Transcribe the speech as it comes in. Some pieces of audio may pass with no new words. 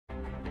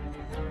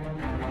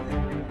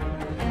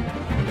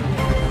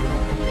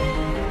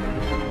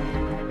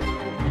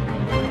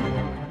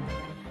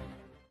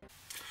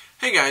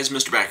Hey guys,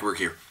 Mr. Backerberg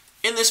here.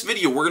 In this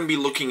video we're going to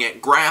be looking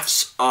at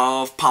graphs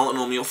of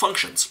polynomial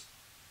functions.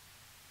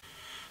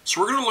 So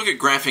we're going to look at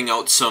graphing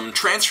out some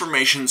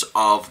transformations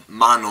of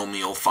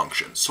monomial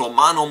functions. So a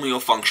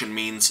monomial function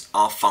means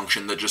a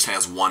function that just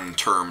has one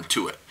term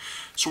to it.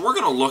 So we're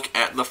going to look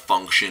at the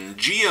function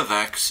g of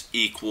x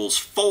equals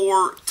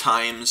 4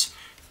 times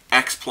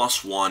x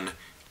plus 1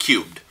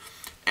 cubed.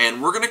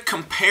 And we're going to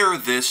compare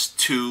this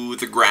to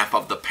the graph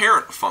of the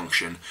parent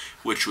function,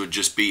 which would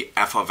just be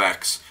f of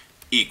x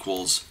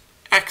equals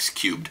x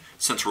cubed,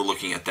 since we're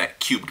looking at that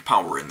cubed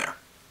power in there.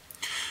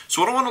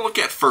 So what I want to look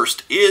at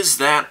first is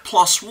that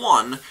plus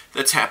 1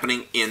 that's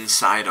happening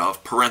inside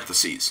of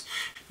parentheses.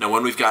 Now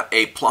when we've got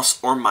a plus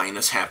or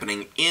minus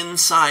happening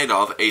inside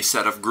of a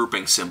set of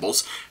grouping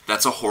symbols,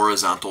 that's a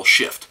horizontal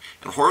shift.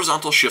 And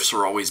horizontal shifts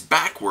are always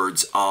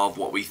backwards of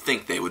what we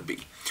think they would be.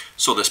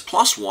 So this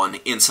plus 1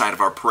 inside of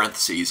our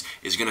parentheses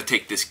is going to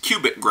take this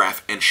cubic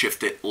graph and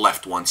shift it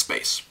left one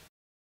space.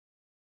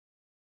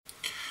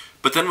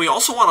 But then we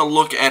also want to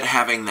look at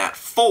having that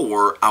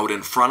 4 out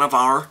in front of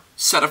our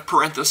set of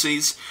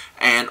parentheses,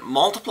 and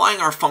multiplying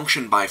our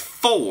function by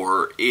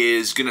 4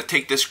 is going to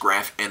take this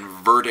graph and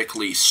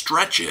vertically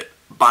stretch it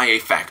by a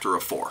factor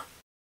of 4.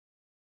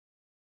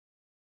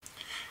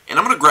 And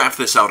I'm going to graph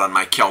this out on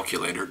my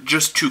calculator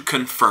just to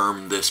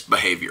confirm this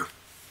behavior.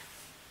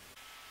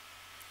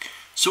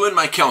 So in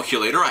my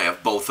calculator I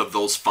have both of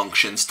those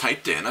functions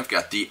typed in. I've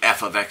got the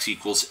f of x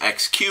equals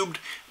x cubed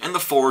and the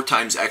 4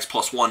 times x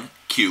plus 1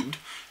 cubed.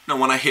 Now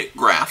when I hit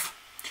graph,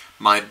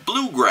 my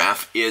blue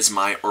graph is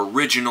my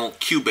original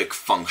cubic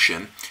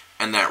function,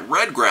 and that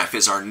red graph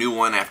is our new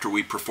one after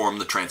we perform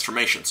the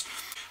transformations.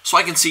 So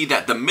I can see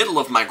that the middle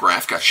of my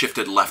graph got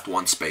shifted left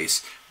one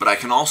space, but I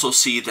can also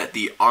see that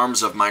the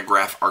arms of my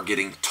graph are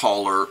getting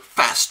taller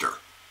faster.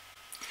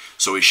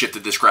 So we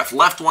shifted this graph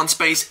left one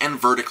space and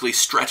vertically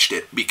stretched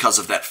it because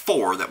of that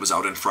 4 that was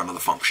out in front of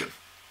the function.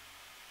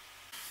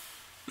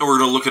 Now we're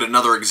going to look at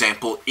another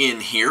example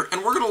in here,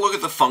 and we're going to look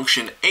at the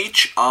function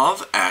h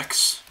of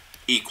x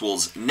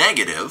equals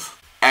negative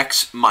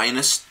x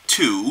minus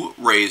 2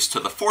 raised to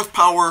the 4th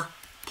power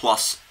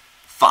plus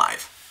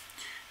 5.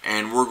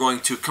 And we're going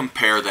to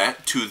compare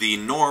that to the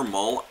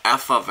normal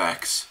f of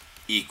x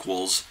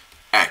equals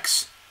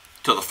x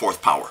to the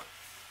 4th power.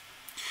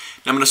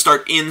 Now I'm going to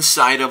start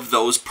inside of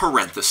those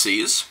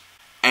parentheses,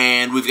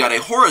 and we've got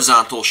a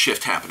horizontal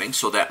shift happening,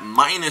 so that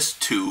minus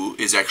 2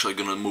 is actually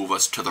going to move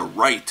us to the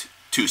right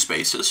 2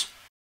 spaces.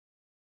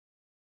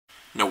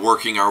 Now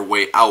working our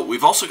way out,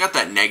 we've also got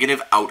that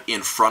negative out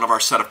in front of our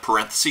set of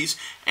parentheses,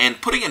 and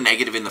putting a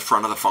negative in the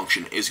front of the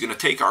function is going to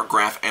take our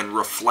graph and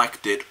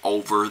reflect it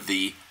over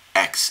the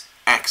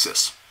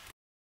x-axis.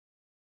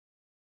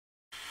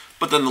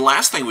 But then the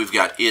last thing we've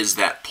got is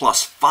that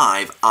plus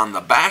 5 on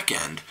the back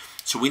end,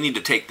 so we need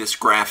to take this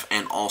graph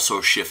and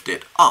also shift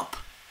it up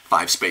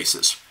 5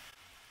 spaces.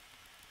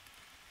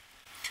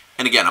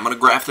 And again, I'm going to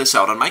graph this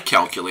out on my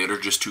calculator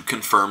just to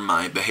confirm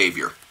my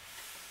behavior.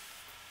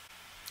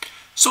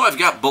 So I've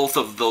got both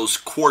of those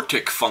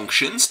quartic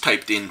functions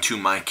typed into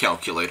my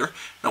calculator.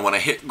 Now when I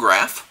hit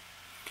graph,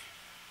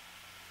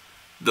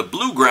 the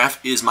blue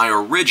graph is my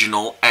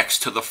original x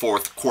to the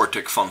 4th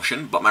quartic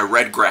function, but my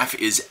red graph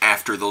is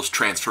after those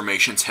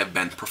transformations have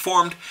been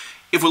performed.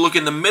 If we look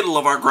in the middle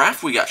of our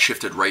graph, we got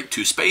shifted right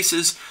 2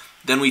 spaces.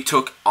 Then we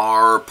took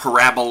our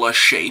parabola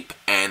shape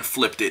and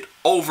flipped it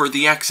over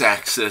the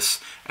x-axis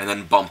and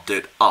then bumped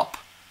it up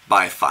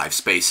by 5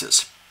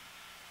 spaces.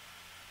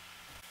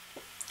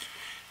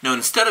 Now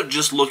instead of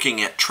just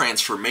looking at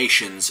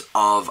transformations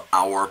of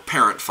our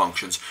parent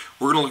functions,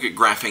 we're going to look at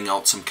graphing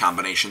out some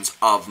combinations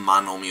of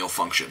monomial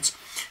functions.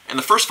 And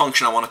the first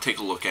function I want to take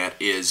a look at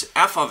is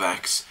f of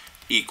x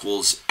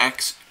equals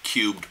x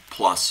cubed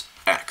plus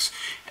x.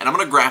 And I'm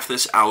going to graph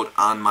this out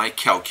on my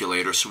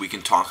calculator so we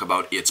can talk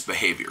about its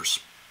behaviors.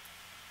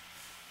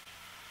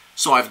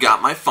 So I've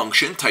got my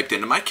function typed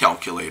into my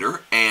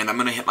calculator, and I'm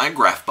going to hit my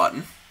graph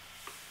button.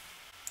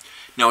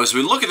 Now as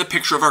we look at the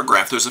picture of our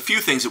graph, there's a few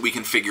things that we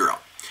can figure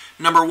out.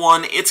 Number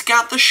one, it's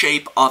got the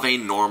shape of a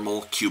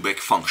normal cubic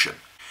function.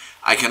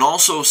 I can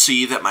also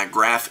see that my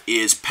graph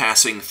is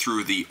passing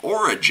through the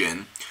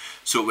origin,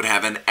 so it would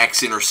have an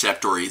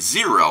x-intercept or a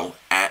 0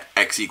 at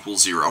x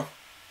equals 0.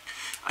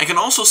 I can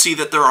also see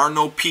that there are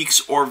no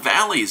peaks or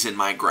valleys in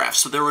my graph,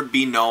 so there would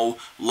be no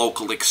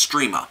local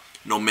extrema,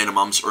 no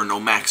minimums or no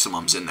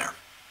maximums in there.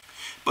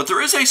 But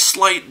there is a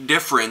slight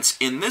difference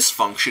in this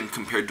function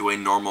compared to a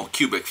normal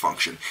cubic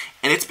function,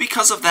 and it's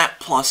because of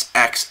that plus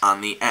x on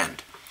the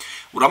end.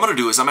 What I'm going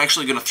to do is I'm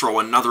actually going to throw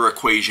another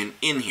equation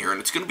in here, and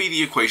it's going to be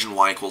the equation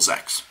y equals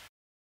x.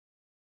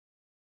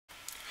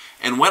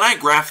 And when I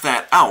graph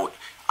that out,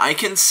 I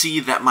can see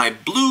that my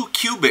blue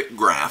cubic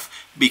graph,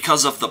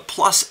 because of the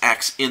plus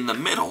x in the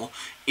middle,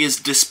 is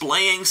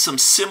displaying some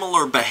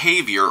similar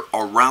behavior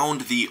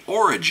around the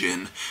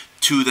origin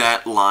to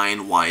that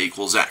line y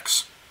equals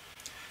x.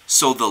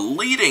 So the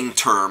leading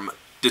term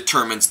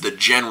determines the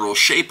general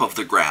shape of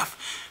the graph,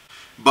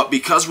 But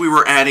because we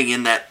were adding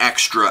in that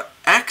extra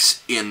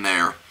x in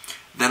there,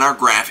 then our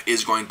graph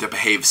is going to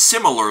behave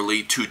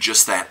similarly to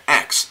just that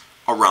x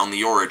around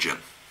the origin.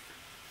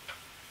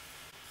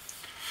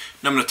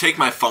 Now I'm going to take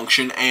my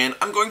function and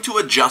I'm going to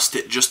adjust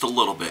it just a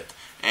little bit.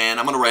 And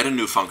I'm going to write a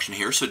new function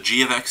here. So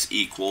g of x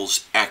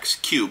equals x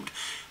cubed.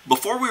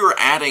 Before we were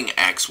adding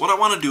x, what I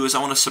want to do is I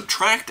want to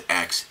subtract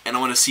x, and I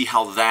want to see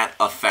how that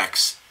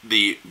affects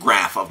the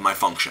graph of my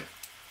function.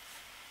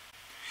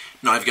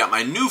 Now I've got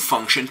my new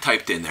function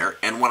typed in there,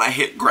 and when I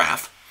hit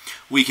graph,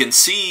 we can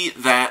see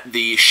that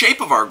the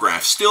shape of our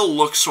graph still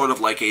looks sort of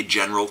like a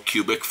general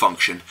cubic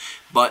function,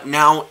 but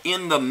now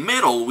in the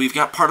middle we've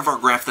got part of our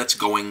graph that's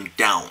going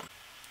down.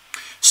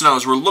 So now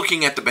as we're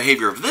looking at the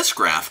behavior of this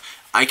graph,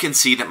 I can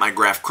see that my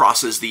graph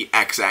crosses the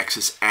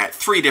x-axis at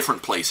 3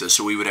 different places,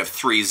 so we would have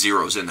 3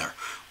 zeros in there.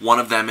 One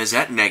of them is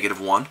at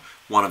 -1,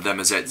 one of them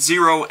is at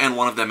 0, and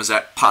one of them is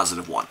at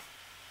 +1.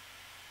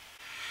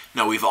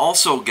 Now we've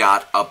also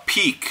got a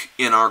peak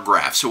in our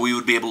graph, so we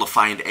would be able to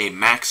find a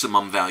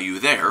maximum value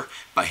there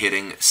by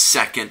hitting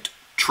second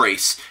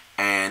trace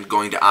and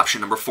going to option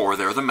number 4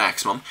 there, the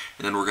maximum,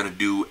 and then we're going to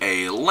do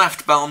a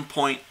left bound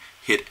point,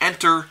 hit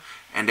enter,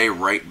 and a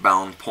right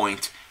bound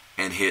point,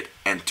 and hit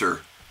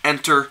enter,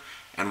 enter,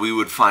 and we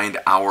would find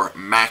our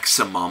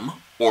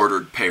maximum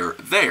ordered pair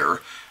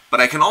there.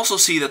 But I can also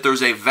see that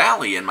there's a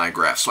valley in my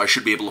graph, so I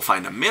should be able to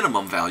find a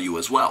minimum value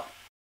as well.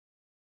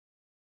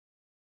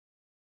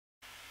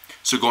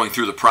 So going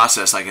through the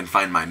process, I can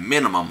find my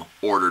minimum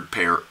ordered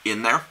pair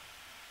in there.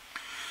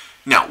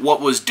 Now, what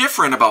was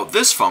different about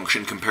this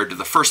function compared to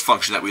the first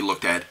function that we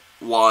looked at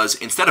was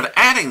instead of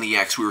adding the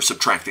x, we were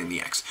subtracting the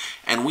x.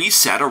 And we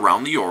said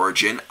around the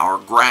origin, our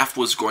graph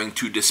was going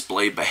to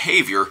display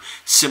behavior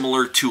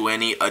similar to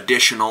any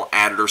additional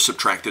added or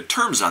subtracted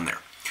terms on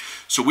there.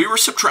 So we were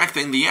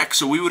subtracting the x,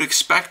 so we would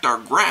expect our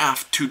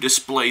graph to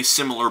display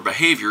similar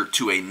behavior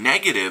to a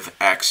negative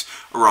x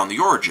around the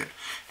origin.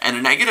 And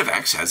a negative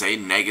x has a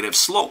negative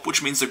slope,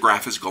 which means the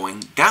graph is going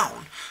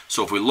down.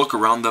 So if we look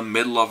around the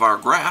middle of our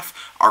graph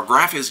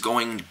is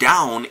going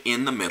down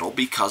in the middle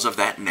because of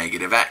that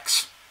negative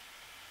x.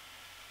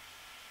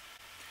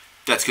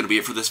 That's going to be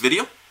it for this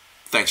video.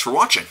 Thanks for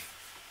watching.